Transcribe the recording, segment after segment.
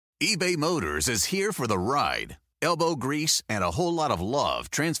eBay Motors is here for the ride. Elbow grease and a whole lot of love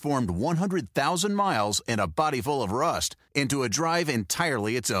transformed 100,000 miles and a body full of rust into a drive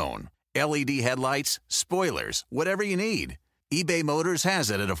entirely its own. LED headlights, spoilers, whatever you need. eBay Motors has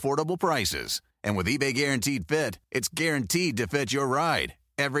it at affordable prices. And with eBay Guaranteed Fit, it's guaranteed to fit your ride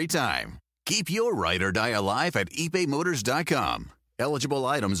every time. Keep your ride or die alive at ebaymotors.com. Eligible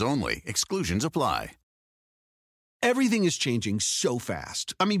items only. Exclusions apply. Everything is changing so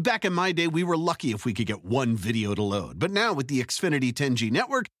fast. I mean, back in my day, we were lucky if we could get one video to load. But now with the Xfinity 10G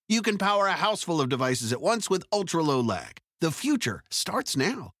network, you can power a house full of devices at once with ultra-low lag. The future starts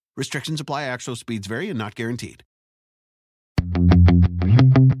now. Restrictions apply. Actual speeds vary and not guaranteed.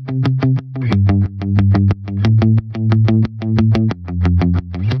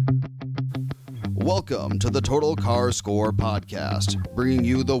 Welcome to the Total Car Score podcast, bringing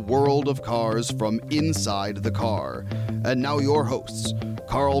you the world of cars from inside the car. And now your hosts,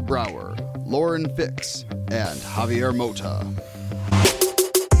 Carl Brower, Lauren Fix, and Javier Mota.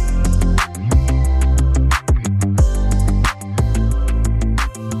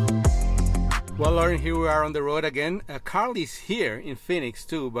 Well, Lauren, here we are on the road again. Carl is here in Phoenix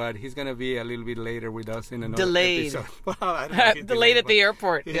too, but he's going to be a little bit later with us in another delayed. episode. Well, I don't know if he's delayed at the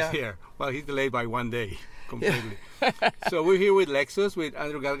airport. He's here. Well, he's delayed by 1 day completely. So we're here with Lexus, with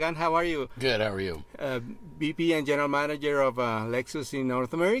Andrew Galgan. How are you? Good, how are you? VP and General Manager of Lexus in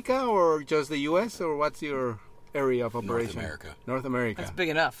North America, or just the U.S., or what's your area of operation? North America. North America. That's big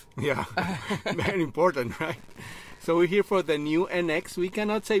enough. Yeah, very important, right? So we're here for the new NX. We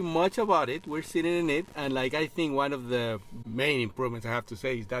cannot say much about it. We're sitting in it, and I think one of the main improvements I have to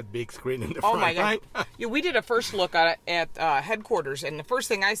say is that big screen in the front. Oh my God! Right? Yeah, we did a first look at it at headquarters, and the first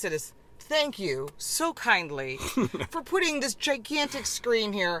thing I said is, "Thank you so kindly for putting this gigantic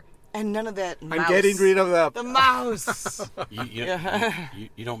screen here." And none of that mouse. I'm getting rid of the mouse.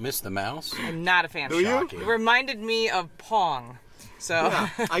 You don't miss the mouse? I'm not a fan. Do you? It reminded me of Pong. So yeah,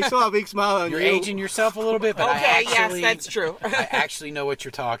 I saw a big smile on you. You're aging yourself a little bit, but okay, yes, that's true. I actually know what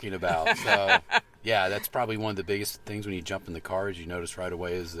you're talking about. So, yeah, that's probably one of the biggest things when you jump in the car, as you notice right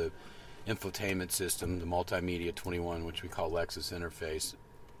away, is the infotainment system, the Multimedia 21, which we call Lexus Interface.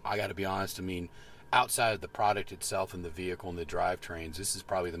 I got to be honest, I mean, outside of the product itself and the vehicle and the drivetrains, this is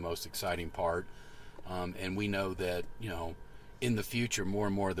probably the most exciting part. And we know that, in the future, more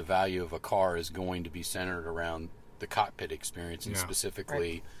and more of the value of a car is going to be centered around the cockpit experience and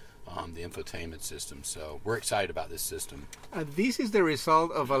specifically the infotainment system. So we're excited about this system. This is the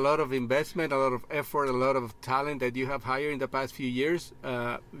result of a lot of investment, a lot of effort, a lot of talent that you have hired in the past few years,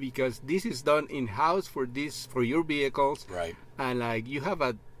 because this is done in-house for your vehicles. Right. And you have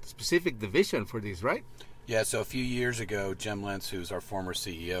a specific division for this, right? Yeah, so a few years ago, Jim Lentz, who's our former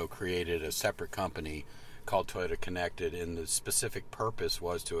CEO, created a separate company called Toyota Connected, and the specific purpose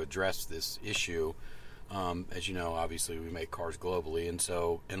was to address this issue. As you know, obviously we make cars globally, and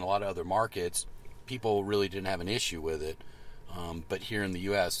so in a lot of other markets, people really didn't have an issue with it. But here in the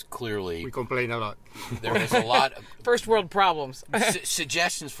U.S., clearly we complain a lot. There was a lot of first world problems.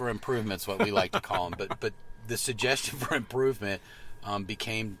 Suggestions for improvements, what we like to call them. But the suggestion for improvement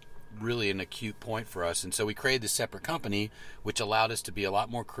became really an acute point for us, and so we created this separate company, which allowed us to be a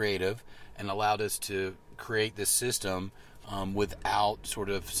lot more creative and allowed us to create this system without sort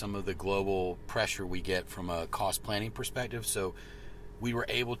of some of the global pressure we get from a cost planning perspective. So we were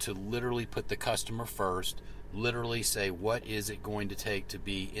able to literally put the customer first, literally say, what is it going to take to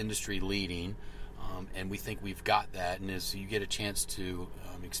be industry leading? And we think we've got that. And as you get a chance to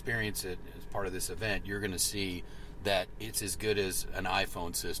experience it as part of this event, you're going to see that it's as good as an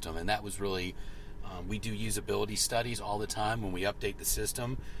iPhone system. And that was really, we do usability studies all the time. When we update the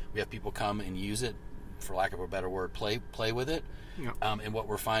system, we have people come and use it, for lack of a better word, play with it. Yeah. And what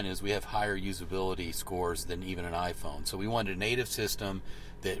we're finding is we have higher usability scores than even an iPhone. So we wanted a native system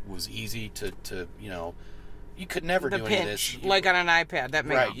that was easy to you could never do any of this. Like on an iPad. That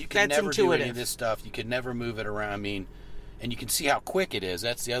makes right. You could never intuitive. do any of this stuff. You could never move it around. I mean, and you can see how quick it is.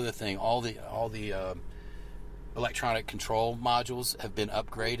 That's the other thing. All the electronic control modules have been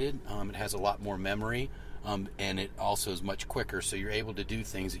upgraded. It has a lot more memory. And it also is much quicker, so you're able to do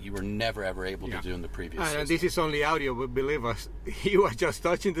things that you were never ever able to do in the previous system. And this is only audio, but believe us, he was just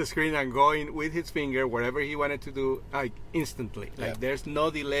touching the screen and going with his finger wherever he wanted to do, instantly. There's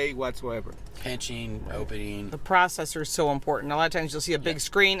no delay whatsoever. Pinching, opening. The processor is so important. A lot of times you'll see a big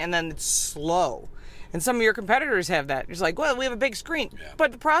screen and then it's slow. And some of your competitors have that. It's like, well, we have a big screen,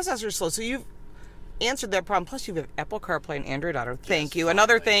 but the processor is slow. So you've answered that problem. Plus, you have Apple CarPlay and Android Auto. Thank you.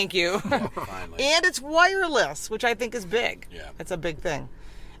 Another thank you. Finally. And it's wireless, which I think is big. Yeah. That's a big thing.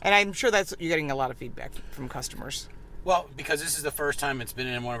 And I'm sure you're getting a lot of feedback from customers. Well, because this is the first time it's been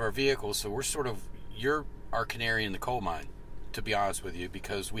in one of our vehicles, so you're our canary in the coal mine, to be honest with you,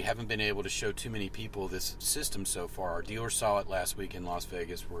 because we haven't been able to show too many people this system so far. Our dealers saw it last week in Las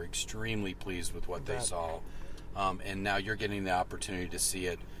Vegas. We're extremely pleased with what they saw. And now you're getting the opportunity to see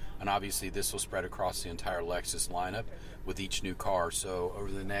it. And obviously this will spread across the entire Lexus lineup with each new car. So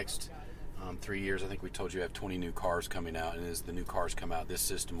over the next 3 years, I think we told you we have 20 new cars coming out. And as the new cars come out, this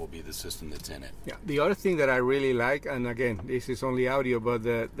system will be the system that's in it. Yeah. The other thing that I really like, and again, this is only audio, but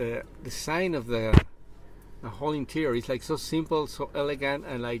the design of the whole interior is like so simple, so elegant,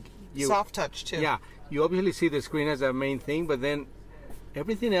 and like soft touch too. Yeah. You obviously see the screen as the main thing, but then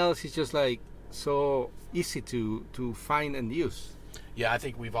everything else is just like so easy to find and use. Yeah, I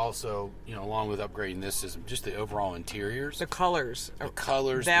think we've also, along with upgrading this system, just the overall interiors. The colors. The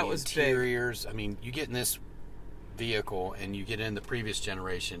interiors. Big. I mean, you get in this vehicle and you get in the previous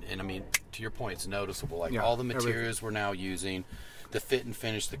generation, and I mean, to your point, it's noticeable. Like all the materials we're now using, the fit and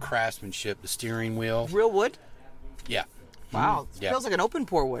finish, the craftsmanship, the steering wheel. Real wood? Yeah. Wow. It feels like an open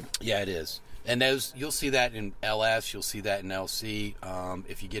pore wood. Yeah, it is. And those, you'll see that in LS, you'll see that in LC.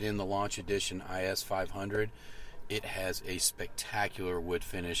 If you get in the Launch Edition IS 500, it has a spectacular wood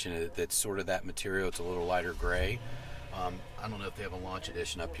finish in it that's sort of that material. It's a little lighter gray. I don't know if they have a Launch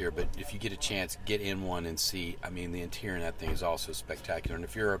Edition up here, but if you get a chance, get in one and see. I mean, the interior in that thing is also spectacular. And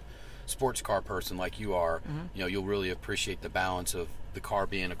if you're a sports car person like you are, you'll really appreciate the balance of the car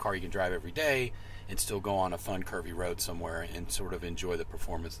being a car you can drive every day and still go on a fun, curvy road somewhere and sort of enjoy the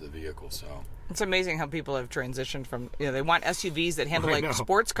performance of the vehicle. So it's amazing how people have transitioned from, they want SUVs that handle like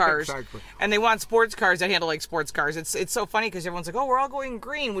sports cars, and they want sports cars that handle like sports cars. It's so funny because everyone's like, oh, we're all going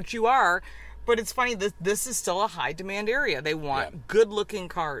green, which you are, but it's funny that this is still a high demand area. They want good looking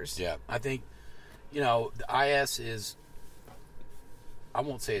cars. Yeah, I think, the IS is, I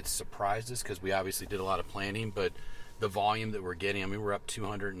won't say it's surprised us because we obviously did a lot of planning, but the volume that we're getting, I mean, we're up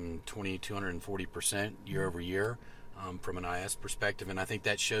 220, 240% year over year from an IS perspective, and I think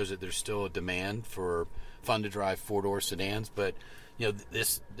that shows that there's still a demand for fun-to-drive four-door sedans, but,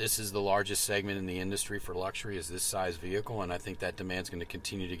 this is the largest segment in the industry for luxury is this size vehicle, and I think that demand's going to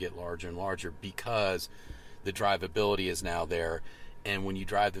continue to get larger and larger because the drivability is now there, and when you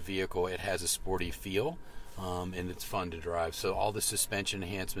drive the vehicle, it has a sporty feel, and it's fun to drive. So all the suspension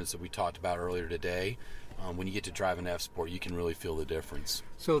enhancements that we talked about earlier today, when you get to drive an F-Sport, you can really feel the difference.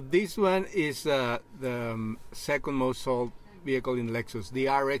 So this one is the second most sold vehicle in Lexus. The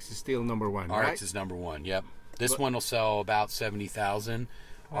RX is still number one, right? RX is number one, yep. This one will sell about 70,000.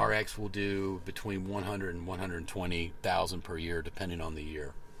 RX will do between 100 and 120,000 per year, depending on the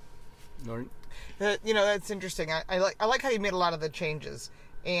year. Lauren? That's interesting. I like how you made a lot of the changes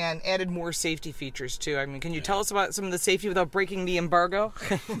and added more safety features too. I mean, can you tell us about some of the safety without breaking the embargo?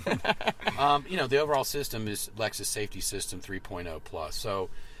 The overall system is Lexus Safety System 3.0 Plus. So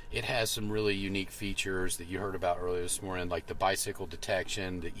it has some really unique features that you heard about earlier this morning, like the bicycle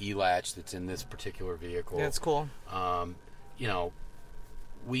detection, the E-latch that's in this particular vehicle. That's cool.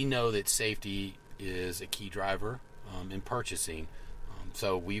 We know that safety is a key driver in purchasing.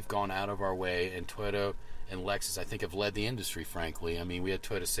 So we've gone out of our way, and Toyota and Lexus, I think, have led the industry, frankly. I mean, we had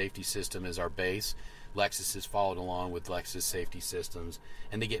Toyota Safety System as our base. Lexus has followed along with Lexus Safety Systems,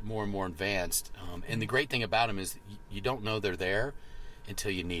 and they get more and more advanced. And the great thing about them is you don't know they're there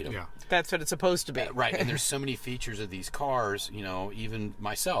until you need them. Yeah. That's what it's supposed to be. Right, and there's so many features of these cars, even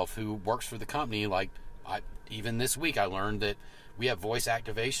myself, who works for the company, even this week I learned that we have voice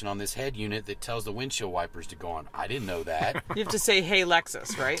activation on this head unit that tells the windshield wipers to go on. I didn't know that. You have to say, hey,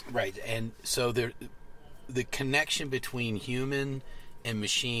 Lexus, right? Right, and so the connection between human and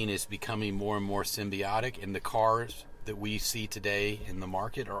machine is becoming more and more symbiotic, and the cars that we see today in the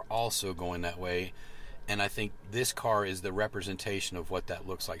market are also going that way. And I think this car is the representation of what that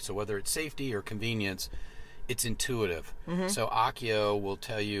looks like. So whether it's safety or convenience, it's intuitive. Mm-hmm. So Akio will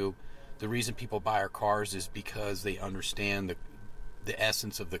tell you the reason people buy our cars is because they understand the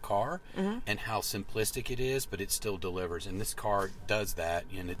essence of the car and how simplistic it is, but it still delivers. And this car does that,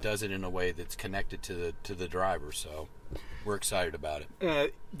 and it does it in a way that's connected to the driver. So we're excited about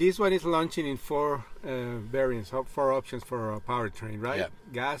it. This one is launching in 4 variants, 4 options for a powertrain, right? Yep.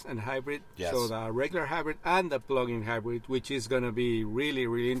 Gas and hybrid. Yes. So the regular hybrid and the plug-in hybrid, which is going to be really,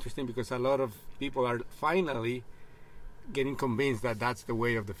 really interesting because a lot of people are finally getting convinced that that's the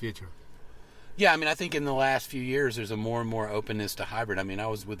way of the future. Yeah, I mean, I think in the last few years, there's a more and more openness to hybrid. I mean, I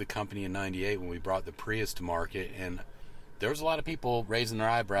was with the company in '98 when we brought the Prius to market, and there was a lot of people raising their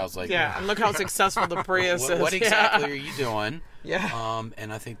eyebrows like, yeah, and look how successful the Prius is. What exactly are you doing? Yeah.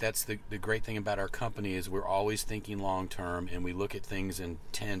 And I think that's the great thing about our company is we're always thinking long term, and we look at things in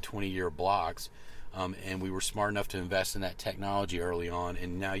 10, 20-year blocks. and we were smart enough to invest in that technology early on,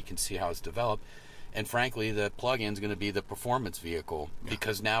 and now you can see how it's developed. And frankly, the plug-in is going to be the performance vehicle,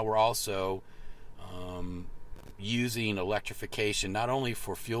 because now we're also using electrification not only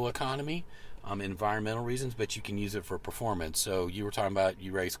for fuel economy, environmental reasons, but you can use it for performance. So you were talking about,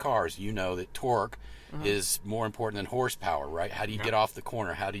 you race cars, you know that torque is more important than horsepower, right? How do you get off the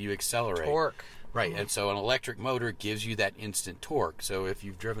corner? How do you accelerate? Torque. Right, and so an electric motor gives you that instant torque. So if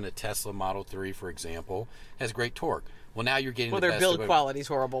you've driven a Tesla Model 3, for example, it has great torque. Well, now you're getting Well, the their best build of quality's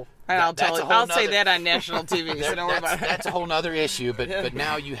horrible. And I'll say that on national TV, so don't worry about it. That's a whole other issue, but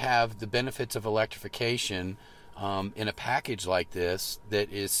now you have the benefits of electrification in a package like this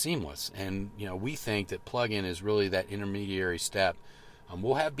that is seamless. And, we think that plug-in is really that intermediary step.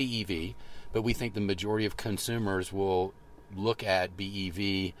 We'll have BEV, but we think the majority of consumers will look at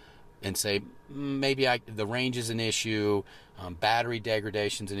BEV and say, maybe the range is an issue, battery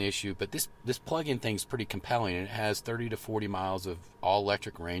degradation's an issue, but this plug-in thing's pretty compelling. And it has 30 to 40 miles of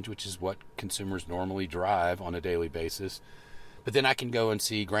all-electric range, which is what consumers normally drive on a daily basis. But then I can go and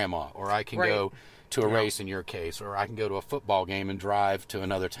see grandma, or I can go to a race in your case, or I can go to a football game and drive to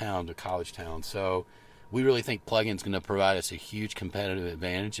another town, to college town. So we really think plug-in's going to provide us a huge competitive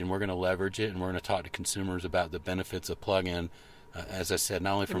advantage, and we're going to leverage it, and we're going to talk to consumers about the benefits of plug-in. As I said,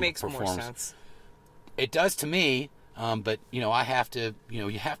 not only from performance. It makes more sense. It does to me, but I have to. You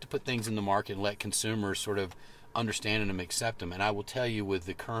have to put things in the market and let consumers sort of understand them and accept them. And I will tell you, with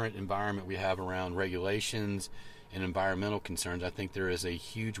the current environment we have around regulations and environmental concerns, I think there is a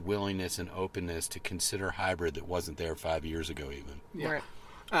huge willingness and openness to consider hybrid that wasn't there 5 years ago, even. Yeah. Right.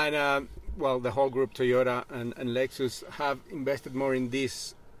 And the whole group, Toyota and Lexus, have invested more in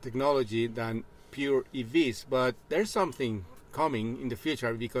this technology than pure EVs. But there's something coming in the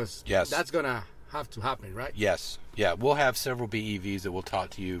future, because that's gonna have to happen, right? Yes. Yeah, we'll have several BEVs that we'll talk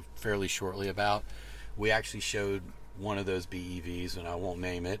to you fairly shortly about. We actually showed one of those BEVs, and I won't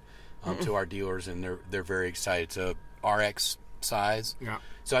name it, to our dealers, and they're very excited. It's a RX size. Yeah.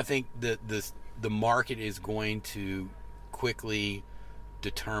 So I think the market is going to quickly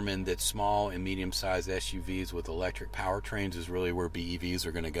determine that small and medium-sized SUVs with electric powertrains is really where BEVs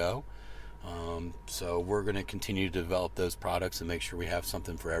are going to go. So we're going to continue to develop those products and make sure we have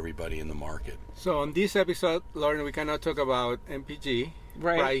something for everybody in the market. So on this episode, Lauren, we cannot talk about MPG,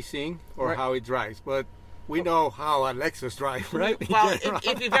 pricing, or how it drives, but we know how a Lexus drives, right? Well,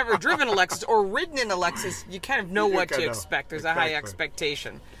 if you've ever driven a Lexus or ridden in a Lexus, you kind of know what to expect. There's a high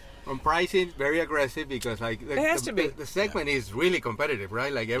expectation. On pricing, very aggressive, because it has to be. The segment is really competitive,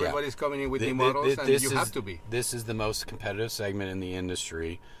 right? Like everybody's coming in with new models, and you have to be. This is the most competitive segment in the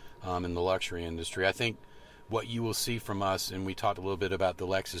industry. In the luxury industry. I think what you will see from us, and we talked a little bit about the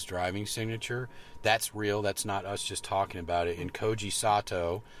Lexus driving signature, that's real. That's not us just talking about it. And Koji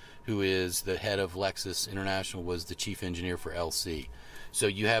Sato, who is the head of Lexus International, was the chief engineer for LC. So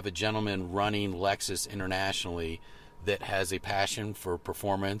you have a gentleman running Lexus internationally that has a passion for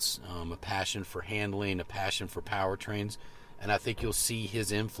performance, a passion for handling, a passion for powertrains, and I think you'll see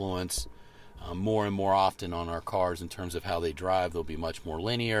his influence more and more often on our cars in terms of how they drive. They'll be much more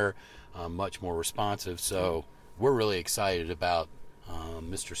linear, much more responsive. So we're really excited about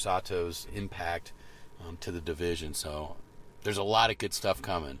Mr. Sato's impact to the division. So there's a lot of good stuff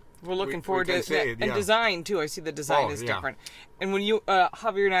coming. We're looking forward to it. And design, too. I see the design is different. And when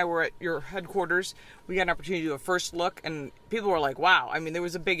Javier and I were at your headquarters, we got an opportunity to do a first look, and people were like, wow. I mean, there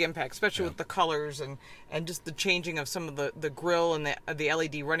was a big impact, especially with the colors and just the changing of some of the grill and the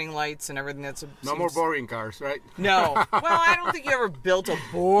LED running lights and everything. No more boring cars, right? No. Well, I don't think you ever built a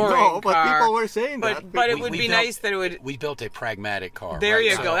boring car. No, but people were saying that. But it would be nice that it would... We built a pragmatic car. There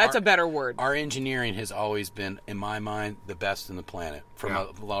you go. That's a better word. Our engineering has always been, in my mind, the best in the planet from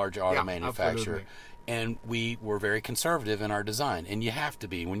a large auto manufacturer. Absolutely. And we were very conservative in our design. And you have to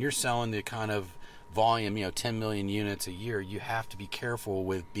be. When you're selling the kind of volume, 10 million units a year, you have to be careful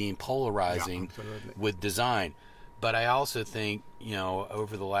with being polarizing with design. But I also think,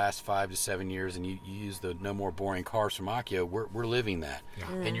 over the last 5 to 7 years, and you use the No More Boring Cars from Accio, we're living that.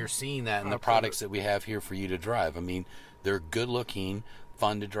 Yeah. And you're seeing that in the products that we have here for you to drive. I mean, they're good-looking,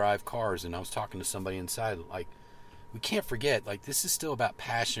 fun-to-drive cars. And I was talking to somebody inside, we can't forget, this is still about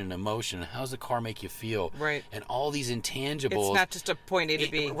passion and emotion. How does the car make you feel? Right. And all these intangibles. It's not just a point A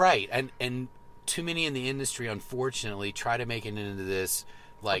to B. Right. And too many in the industry, unfortunately, try to make it into this,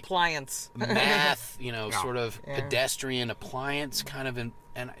 appliance. Math, sort of pedestrian appliance kind of. And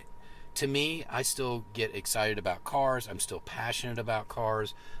to me, I still get excited about cars. I'm still passionate about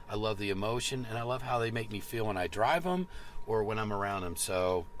cars. I love the emotion, and I love how they make me feel when I drive them or when I'm around them.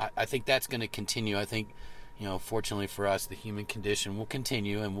 So I think that's going to continue. I think... fortunately for us, the human condition will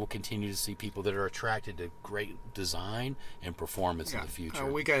continue, and we'll continue to see people that are attracted to great design and performance in the future.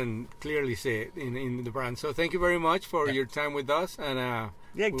 And we can clearly see it in the brand. So thank you very much for your time with us. And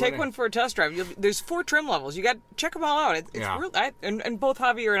take one for a test drive. There's 4 trim levels. You got check them all out. It's real, and both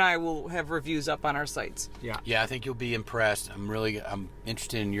Javier and I will have reviews up on our sites. Yeah, I think you'll be impressed. I'm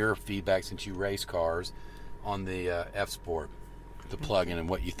interested in your feedback since you race cars on the F Sport, the plug-in, and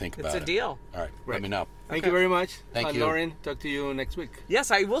what you think about it. It's a deal. All right, let me know. Thank you very much. Thank you, Lauren. Talk to you next week.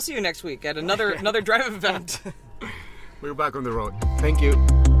 Yes, I will see you next week at another drive event. We're back on the road. Thank you.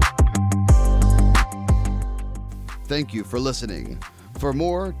 Thank you for listening. For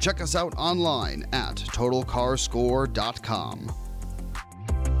more, check us out online at TotalCarScore.com.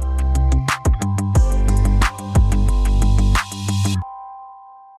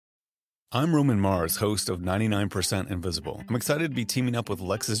 I'm Roman Mars, host of 99% Invisible. I'm excited to be teaming up with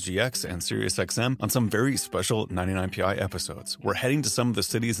Lexus GX and SiriusXM on some very special 99PI episodes. We're heading to some of the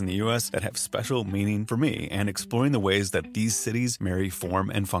cities in the U.S. that have special meaning for me and exploring the ways that these cities marry form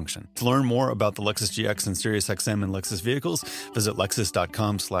and function. To learn more about the Lexus GX and SiriusXM and Lexus vehicles, visit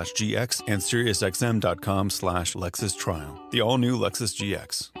lexus.com/GX and SiriusXM.com/Lexus Trial. The all-new Lexus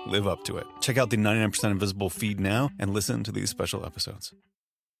GX. Live up to it. Check out the 99% Invisible feed now and listen to these special episodes.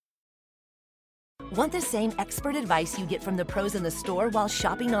 Want the same expert advice you get from the pros in the store while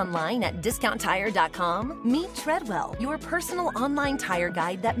shopping online at DiscountTire.com? Meet Treadwell, your personal online tire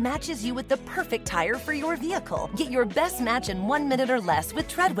guide that matches you with the perfect tire for your vehicle. Get your best match in 1 minute or less with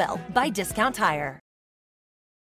Treadwell by Discount Tire.